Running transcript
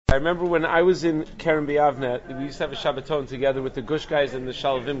I remember when I was in Keren B'Yavne, we used to have a Shabbaton together with the Gush guys and the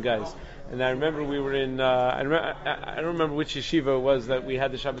Shalavim guys. And I remember we were in, I don't remember which yeshiva it was that we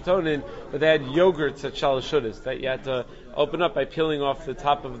had the Shabbaton in, but they had yogurts at Shalosh Shudas that you had to open up by peeling off the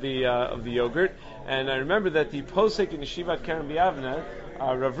top of the yogurt. And I remember that the posek in Yeshivat Keren B'Yavne,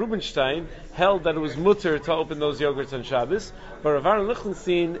 Rav Rubenstein, held that it was mutter to open those yogurts on Shabbos, but Rav Aaron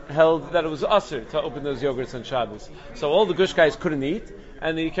Lichtenstein held that it was usher to open those yogurts on Shabbos. So all the Gush guys couldn't eat,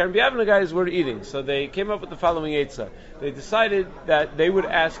 and the Keren B'Yavne guys were eating. So they came up with the following eitzah. They decided that they would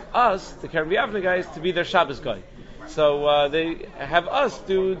ask us, the Keren B'Yavne guys, to be their Shabbos guy. So they have us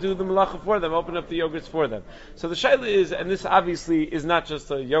do the malacha for them, open up the yogurts for them. So the shaila is, and this obviously is not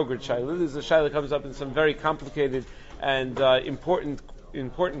just a yogurt shaila, this is a shaila that comes up in some very complicated and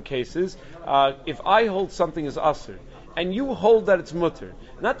important cases. If I hold something as asr, and you hold that it's mutter,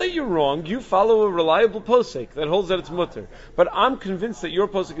 not that you're wrong, you follow a reliable posek that holds that it's mutter, but I'm convinced that your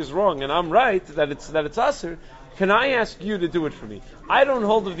posek is wrong, and I'm right that it's asr, can I ask you to do it for me? I don't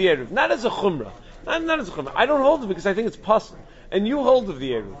hold of the eruv, not as a chumrah. Not as a chumrah. I don't hold of it because I think it's possible. And you hold of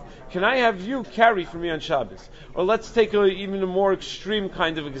the eruv. Can I have you carry for me on Shabbos? Or let's take even a more extreme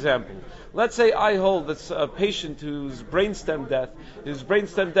kind of example. Let's say I hold that's a patient whose brainstem death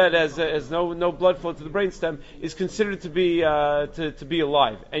has no blood flow to the brainstem, is considered to be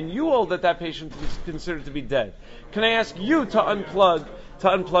alive, and you hold that patient is considered to be dead. Can I ask you to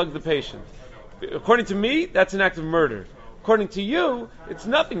unplug the patient? According to me, that's an act of murder. According to you, it's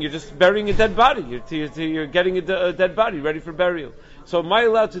nothing. You're just burying a dead body. You're getting a dead body ready for burial. So am I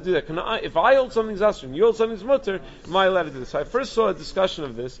allowed to do that? If I hold something's asr and you hold something's mutter, am I allowed to do this? So I first saw a discussion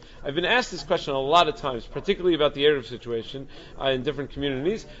of this. I've been asked this question a lot of times, particularly about the Erev situation in different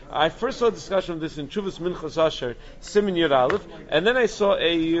communities. I first saw a discussion of this in Chuvas Minchas Asher, Siman Yud Aleph, and then I saw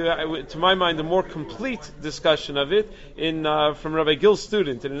to my mind, a more complete discussion of it from Rabbi Gil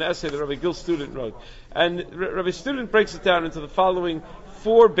Student, in an essay that Rabbi Gil Student wrote. And Rabbi Student breaks it down into the following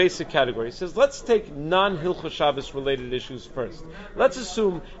 4 basic categories. He says, let's take non-Hilchos Shabbos related issues first. Let's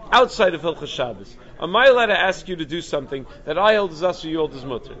assume outside of Hilchos Shabbos, am I allowed to ask you to do something that I hold as asr, you hold as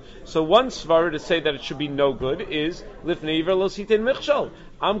mutter? So one svara to say that it should be no good is lifnei iver lo sitin michshal.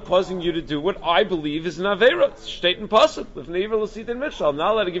 I'm causing you to do what I believe is an aveira. State and pasuk. Lifnei iver lo sitin michshal. I'm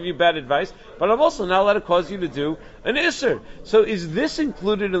not allowed to give you bad advice, but I'm also not allowed to cause you to do an isser. So is this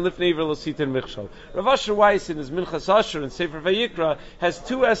included in lifnei iver lo sitin michshal? Rav Asher Weiss in his Minchas Asher and Sefer Vayikra has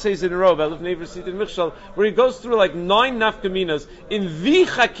 2 essays in a row about lifnei iver sitin michshal, where he goes through like 9 nafkaminas in the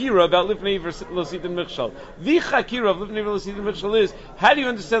chakira about lifnei iver lo sitin michshal. The chakira of lifnei iver lo sitin michshal is, how do you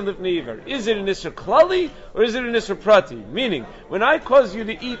understand lifnei iver? Is it an isser klali or is it an isser prati? Meaning, when I cause you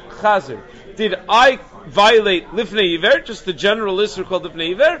to eat chazer, did I violate lifnei iver, just the general isser called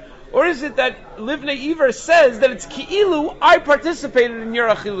lifnei iver, or is it that lifnei iver says that it's ki'ilu I participated in your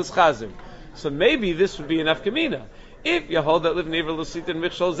achilus chazer? So maybe this would be an afkamina. If you hold that lifnei iver lo sitin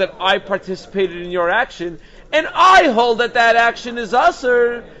michshal is that I participated in your action, and I hold that action is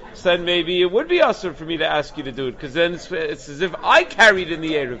asr, so then maybe it would be asr for me to ask you to do it, because then it's as if I carried in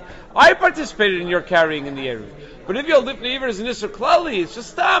the eruv. I participated in your carrying in the eruv. But if your lifnei iver is an isser klali, it's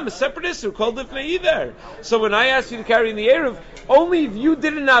just a separate isser called lifnei iver. So when I asked you to carry in the eruv, only if you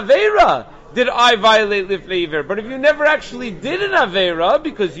did an aveira did I violate lifnei iver. But if you never actually did an aveira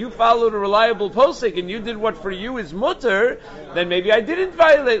because you followed a reliable posek and you did what for you is mutter, then maybe I didn't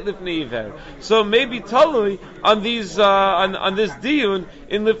violate lifnei iver. So maybe talui on these on this diyun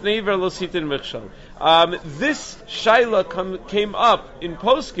in lifnei iver lo sitin michshal. This shaila came up in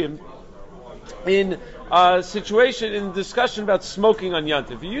poskim in situation, in discussion about smoking on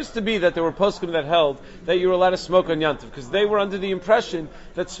Yantiv. It used to be that there were poskim that held that you were allowed to smoke on Yantiv, because they were under the impression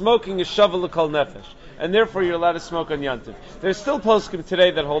that smoking is shavel l'kol nefesh, and therefore you're allowed to smoke on Yantiv. There's still poskim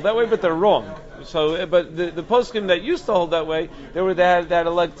today that hold that way, but they're wrong. So, but the poskim that used to hold that way, they had a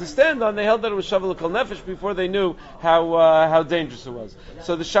leg to stand on. They held that it was shavel l'kol nefesh before they knew how dangerous it was.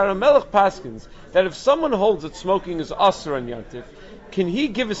 So the Shara Melech paskins that if someone holds that smoking is asur on Yantiv, can he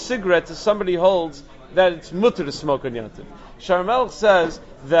give a cigarette to somebody who holds that it's mutter to smoke on Yantiv? Shara Melech says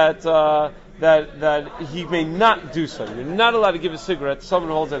that he may not do so. You're not allowed to give a cigarette to someone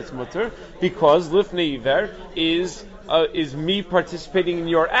who holds that it's mutter, because lifnei iver is me participating in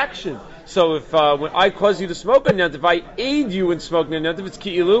your action. So if when I cause you to smoke on Yantiv, I aid you in smoking on Yantiv, it's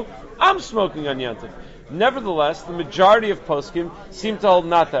ki'ilu, I'm smoking on Yantiv. Nevertheless, the majority of poskim seem to hold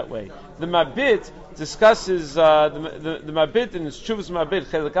not that way. The Mabit discusses the Mabit in his Chuvas Mabit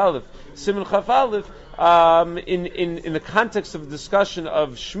Chelik Aleph Siman Chaf Aleph in the context of a discussion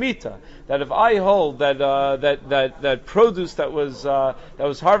of Shemitah, that if I hold that produce that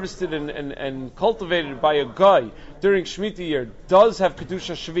was harvested and cultivated by a guy during Shemitah year does have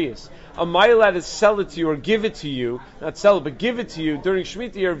Kedusha Shvius, am I allowed to sell it to you or give it to you, not sell it, but give it to you during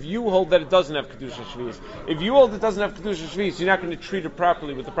Shemitah year if you hold that it doesn't have Kedusha Shvius? If you hold it doesn't have Kedusha Shvius, you're not going to treat it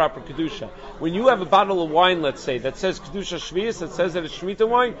properly with the proper Kedusha. When you have a bottle of wine, let's say, that says Kedusha Shvius, that says that it's Shemitah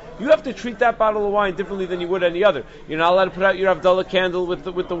wine, you have to treat that bottle of wine differently than you would any other. You're not allowed to put out your Havdalah candle with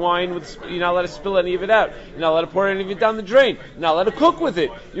the wine, you're not allowed to spill any of it out. You're not allowed to pour any of it down the drain. You're not allowed to cook with it.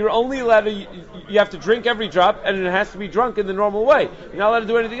 You're only allowed to, you have to drink every drop, and it has to be drunk in the normal way. You're not allowed to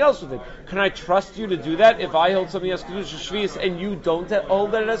do anything else with it. Can I trust you to do that if I hold something as Kedusha Shvius and you don't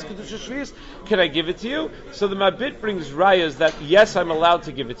hold that it has Kedusha Shvius? Can I give it to you? So the Mabit brings rayas that yes, I'm allowed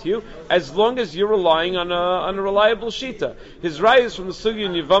to give it to you, as long as you're relying on a reliable shita. His rayas from the Sugi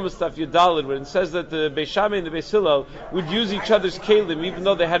and Yevamos Daf Yudalid, when it says that the Beis Shammai and the Beis Hillel would use each other's kelim, even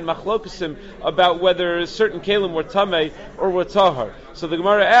though they had machlokasim about whether certain kelim were tamei or were tahar. So the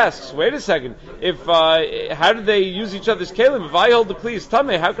Gemara asks, wait a second, how did they use each other's kelim? If I hold the kli as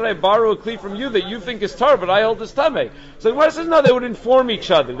tamei, how can I borrow a kli from you that you think is tar, but I hold as tamei? So the Gemara says, no, they would inform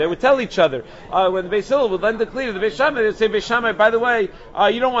each other. They would tell each other. When the Beis Hillel would lend the kli to the Beis Shammai, they'd say, Beis Shammai, by the way,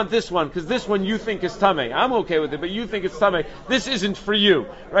 you don't want this one, because this one you think is tamei. I'm okay with it, but you think it's tamei. This isn't for you.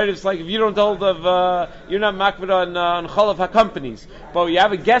 Right? It's like if you don't hold of, you're not makbid on chalav ha-companies, but you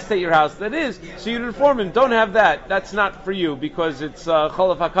have a guest at your house that is, so you'd inform him, don't have that. That's not for you, because it's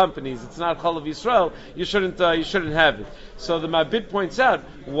chalav ha-companies. It's not chalav Yisrael. You shouldn't have it. So the Mabit points out,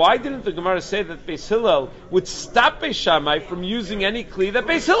 why didn't the Gemara say that Beis Hillel would stop Beis Shammai from using any kli that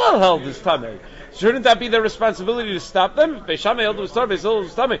Beis Hillel held as tamei? Shouldn't that be their responsibility to stop them? If Beis Shammai held it was tar, Beis Hillel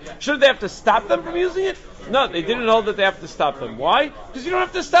was tamei. Shouldn't they have to stop them from using it? No, they didn't hold that they have to stop them. Why? Because you don't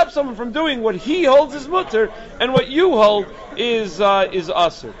have to stop someone from doing what he holds is mutter, and what you hold is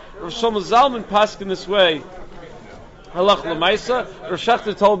asur. Rav Shlomo Zalman paskin this way. Halach l'maisa. Rosh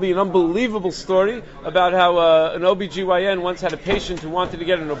Hashanah told me an unbelievable story about how an OBGYN once had a patient who wanted to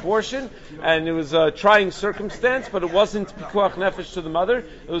get an abortion, and it was a trying circumstance, but it wasn't pikuach nefesh to the mother.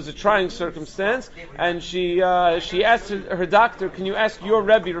 It was a trying circumstance, and she asked her doctor, "Can you ask your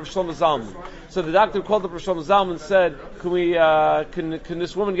Rebbe, Rav Shlomo Zalman?" So the doctor called up Rav Shlomo Zalman and said, "Can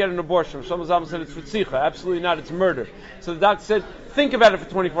this woman get an abortion?" Rav Shlomo Zalman said, "It's ritzicha, absolutely not. It's murder." So the doctor said, "Think about it for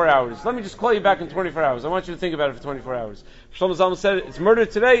 24 hours. Let me just call you back in 24 hours. I want you to think about it for 24 hours." Shlomo Zalman said, "It's murder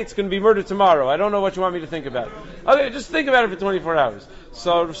today, it's going to be murder tomorrow. I don't know what you want me to think about." Okay, just think about it for 24 hours.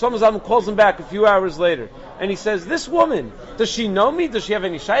 So Shlomo Zalman calls him back a few hours later, and he says, "This woman, does she know me? Does she have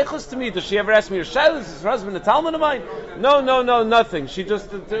any shaykhus to me? Does she ever ask me her shaykhus? Is her husband a Talmud of mine?" No, nothing. She just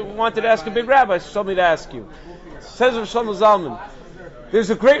wanted to ask a big rabbi. She told me to ask you. Says Shlomo Zalman, "There's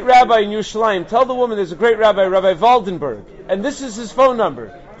a great rabbi in Yerushalayim. Tell the woman there's a great rabbi, Rabbi Waldenberg, and this is his phone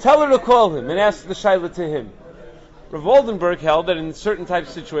number. Tell her to call him and ask the shayla to him." Rav Waldenberg held that in certain types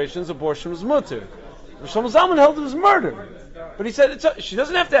of situations abortion was mutter. Rav Shlomo Zalman held it was murder. But he said, she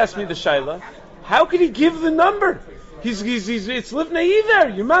doesn't have to ask me the shayla. How could he give the number? It's livnei iver.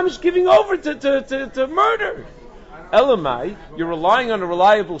 Your mom is giving over to murder. Elamai, you're relying on a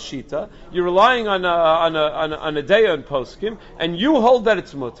reliable shita, you're relying on a deya and poskim, and you hold that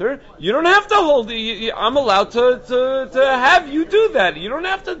it's mutter. You don't have to hold it. I'm allowed to have you do that. You don't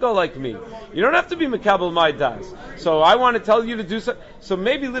have to go like me. You don't have to be mekabel my das. So I want to tell you to do so. So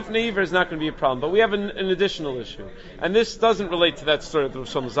maybe lifnei iver is not going to be a problem, but we have an additional issue, and this doesn't relate to that story of Rav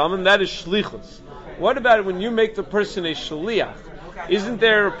Shlomo Zalman. That is shlichus. What about it when you make the person a shliach? Isn't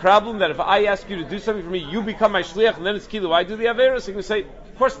there a problem that if I ask you to do something for me, you become my shliach, and then it's kilu, I do the avera? So you're going to say,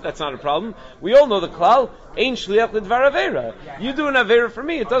 of course that's not a problem. We all know the klal, ein shliach lidvar avera. You do an avera for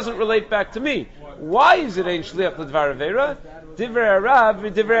me, it doesn't relate back to me. Why is it ein shliach lidvar avera? Divrei Arab,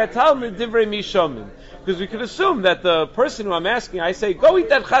 divrei Talmud, divrei Mishomin. Because we could assume that the person who I'm asking, I say, go eat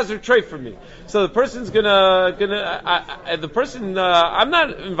that chazer tray for me. So the person's I'm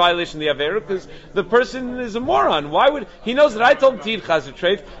not in violation of the Avera because the person is a moron. Why would, he knows that I told him to eat chazer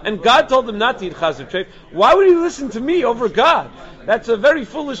tray and God told him not to eat chazer tray. Why would he listen to me over God? That's a very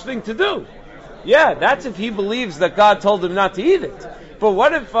foolish thing to do. Yeah, that's if he believes that God told him not to eat it. But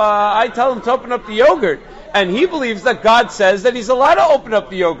what if I tell him to open up the yogurt and he believes that God says that he's allowed to open up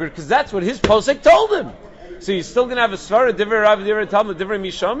the yogurt because that's what his posek told him? So you're still going to have a svara, divrei Rav, divrei Talmud, divrei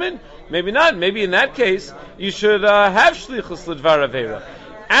Mishomin? Maybe not. Maybe in that case, you should have shlichus l'dvar avera.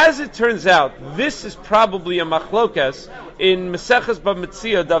 As it turns out, this is probably a machlokas in Maseches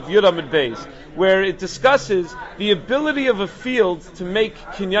B'Metzia Daf Yud Amud Beis, where it discusses the ability of a field to make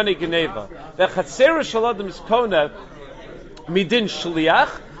kinyane geneva. That chatzera shaladam is kona midin shliach,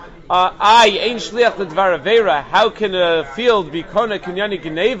 Ein shliach ledvar avera. How can a field be kona kinyani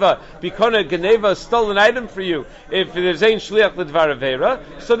geneva, be kona geneva, a stolen item for you, if there's ein shliach ledvar avera?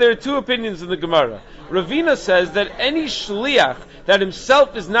 So there are two opinions in the Gemara. Ravina says that any shliach that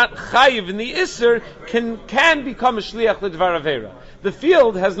himself is not chayiv in the Isser can become a shliach ledvar avera. The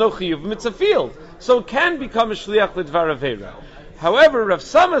field has no chiyuv, it's a field, so it can become a shliach ledvar avera. However, Rav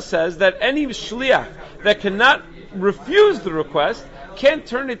Sama says that any shliach that cannot refuse the request, can't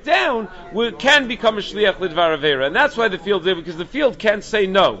turn it down, can become a shliach ledvar avera, and that's why the field did, because the field can't say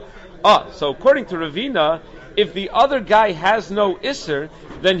no. So according to Ravina, if the other guy has no Isser,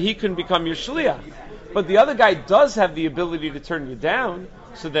 then he can become your shliach. But the other guy does have the ability to turn you down,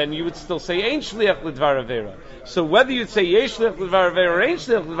 so then you would still say ein shliach ledvar avera. So whether you'd say yesh shliach ledvar avera or ein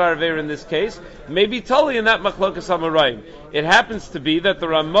shliach ledvar avera in this case, may be totally in that machlokas amarayim. It happens to be that the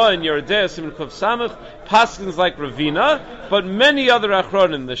Ramah in Yeridei Siman Kuf Samach paskins like Ravina, but many other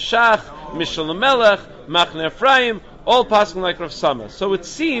achronim, the Shach, Mishal Melech, Machne Ephraim, all passing like Rav Sama. So it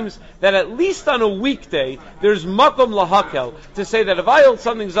seems that at least on a weekday, there's makom lahakel to say that if I hold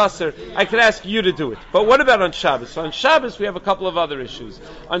something zaser, I could ask you to do it. But what about on Shabbos? So on Shabbos, we have a couple of other issues.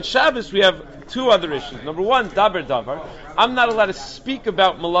 On Shabbos, we have two other issues. Number one, daber davar. I'm not allowed to speak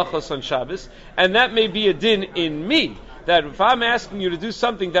about malachos on Shabbos, and that may be a din in me. That if I'm asking you to do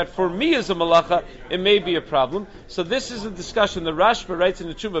something that for me is a malacha, it may be a problem. So this is a discussion the Rashba writes in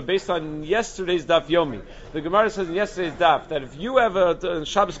the Tshuva based on yesterday's Daf Yomi. The Gemara says in yesterday's Daf that if you have a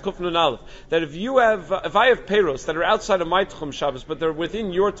Shabbos Kuf Nun Aleph, that if I have peiros that are outside of my Tchum Shabbos, but they're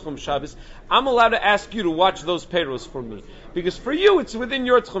within your Tchum Shabbos, I'm allowed to ask you to watch those peiros for me. Because for you, it's within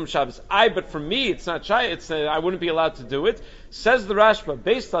your Tchum Shabbos. But for me, it's not shy. I wouldn't be allowed to do it. Says the Rashba,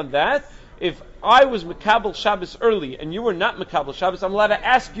 based on that, if I was Makabel Shabbos early and you were not Makabel Shabbos, I'm allowed to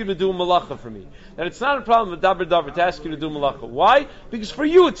ask you to do a malacha for me. That it's not a problem with daber davar to ask you to do malacha. Why? Because for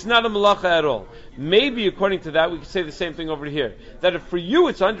you it's not a malacha at all. Maybe according to that we could say the same thing over here. That if for you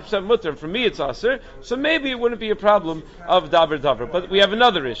it's 100% mutter and for me it's aser, so maybe it wouldn't be a problem of daber davar. But we have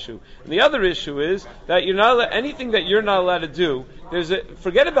another issue. And the other issue is that you're not anything that you're not allowed to do.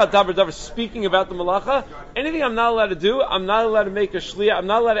 Forget about daber davar speaking about the malacha. Anything I'm not allowed to do, I'm not allowed to make a shliach. I'm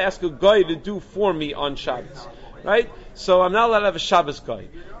not allowed to ask a guy to do for me on Shabbos, right? So I'm not allowed to have a Shabbos guy.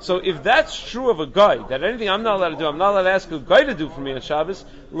 So if that's true of a guy, that anything I'm not allowed to do, I'm not allowed to ask a guy to do for me on Shabbos,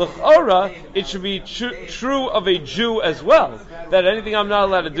 l'chora, it should be true of a Jew as well. That anything I'm not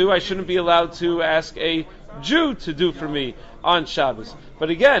allowed to do, I shouldn't be allowed to ask a Jew to do for me on Shabbos. But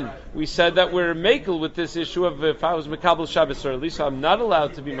again, we said that we're makel with this issue of if I was Mekabel Shabbos early, so I'm not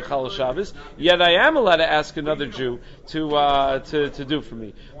allowed to be Mechal Shabbos, yet I am allowed to ask another Jew to do for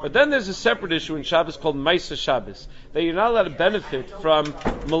me. But then there's a separate issue in Shabbos called Maisa Shabbos, that you're not allowed to benefit from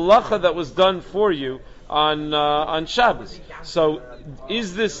malacha that was done for you on Shabbos. So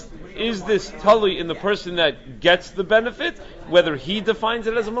is this tali in the person that gets the benefit, whether he defines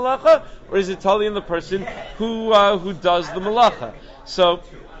it as a malacha, or is it tali in the person who does the malacha? So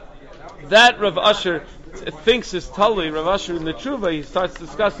that Rav Asher thinks is tali. Rav Asher in the Tshuva, he starts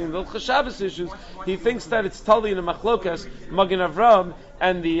discussing the Shabbos issues. He thinks that it's tali in the Machlokas Magen Avraham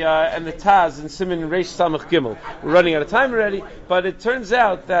and the Taz and Siman Reish Samach Gimel. We're running out of time already, but it turns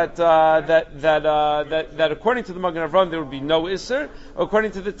out that according to the Magen Avraham there would be no Isser.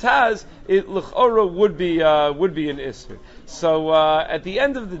 According to the Taz, it l'chora would be an Isser. So at the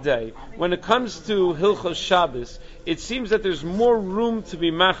end of the day, when it comes to Hilchos Shabbos, it seems that there's more room to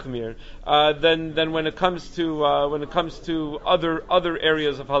be machmir than when it comes to other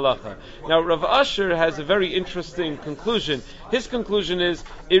areas of halacha. Now Rav Asher has a very interesting conclusion. His conclusion is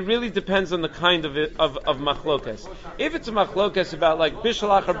it really depends on the kind of machlokas. If it's a machlokas about like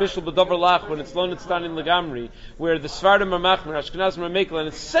bishalach or bishal b'dover lach when it's lo nitzdan in legamri, where the Sfardim are machmir, Ashkenazim are mekel, and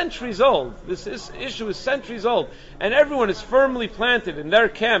it's centuries old. This issue is centuries old, and everyone is firmly planted in their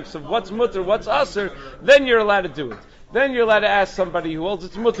camps of what's mutter, what's aser, then you're allowed to do it. Then you're allowed to ask somebody who holds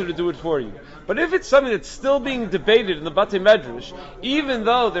it's mutter to do it for you. But if it's something that's still being debated in the Batei Medrash, even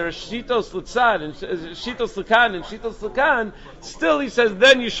though there are Shitos Litzad and Shitos Likan and Shitos Likan, still he says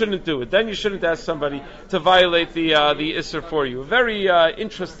then you shouldn't do it. Then you shouldn't ask somebody to violate the Isser for you. Very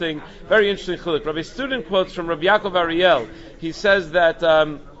interesting chiluk. Rabbi Student quotes from Rabbi Yaakov Ariel. He says that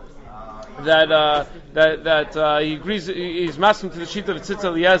he agrees, he's masking to the sheet of Tzitz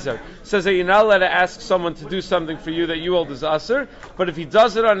Eliezer, says that you're not allowed to ask someone to do something for you that you hold as aser, but if he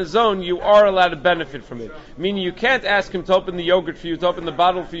does it on his own, you are allowed to benefit from it. Meaning you can't ask him to open the yogurt for you, to open the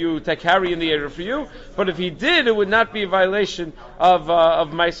bottle for you, to carry in the area for you, but if he did, it would not be a violation of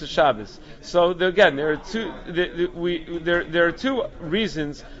Maisa Shabbos. So again, there are two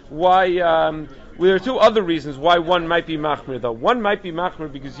reasons why Well, there are two other reasons why one might be machmir, though. One might be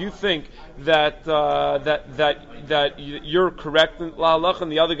machmir because you think that you're correct in la halacha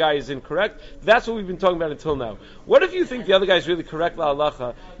and the other guy is incorrect. That's what we've been talking about until now. What if you think the other guy is really correct la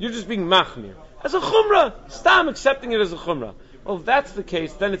halacha? You're just being machmir as a chumrah, stam accepting it as a chumrah. Well, if that's the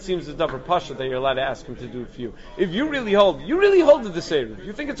case, then it seems a davar pasha that you're allowed to ask him to do it for you. If you really hold the this eruv.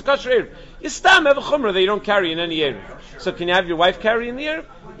 You think it's a kosher eruv. You stam have a chumrah that you don't carry in any eruv. So can you have your wife carry in the eruv?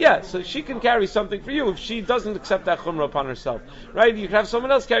 Yeah, so she can carry something for you if she doesn't accept that chumrah upon herself. Right? You can have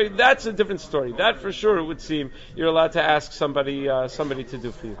someone else carry. That's a different story. That for sure it would seem you're allowed to ask somebody to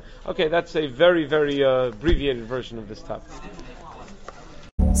do for you. Okay, that's a very, very abbreviated version of this topic.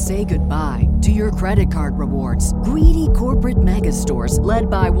 Say goodbye to your credit card rewards. Greedy corporate mega stores, led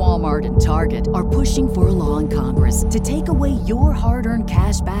by Walmart and Target, are pushing for a law in Congress to take away your hard-earned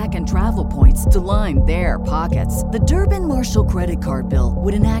cash back and travel points to line their pockets. The Durbin-Marshall credit card bill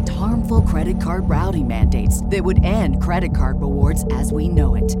would enact harmful credit card routing mandates that would end credit card rewards as we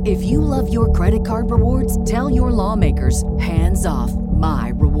know it. If you love your credit card rewards, tell your lawmakers, hands off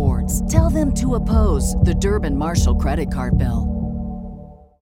my rewards. Tell them to oppose the Durbin-Marshall credit card bill.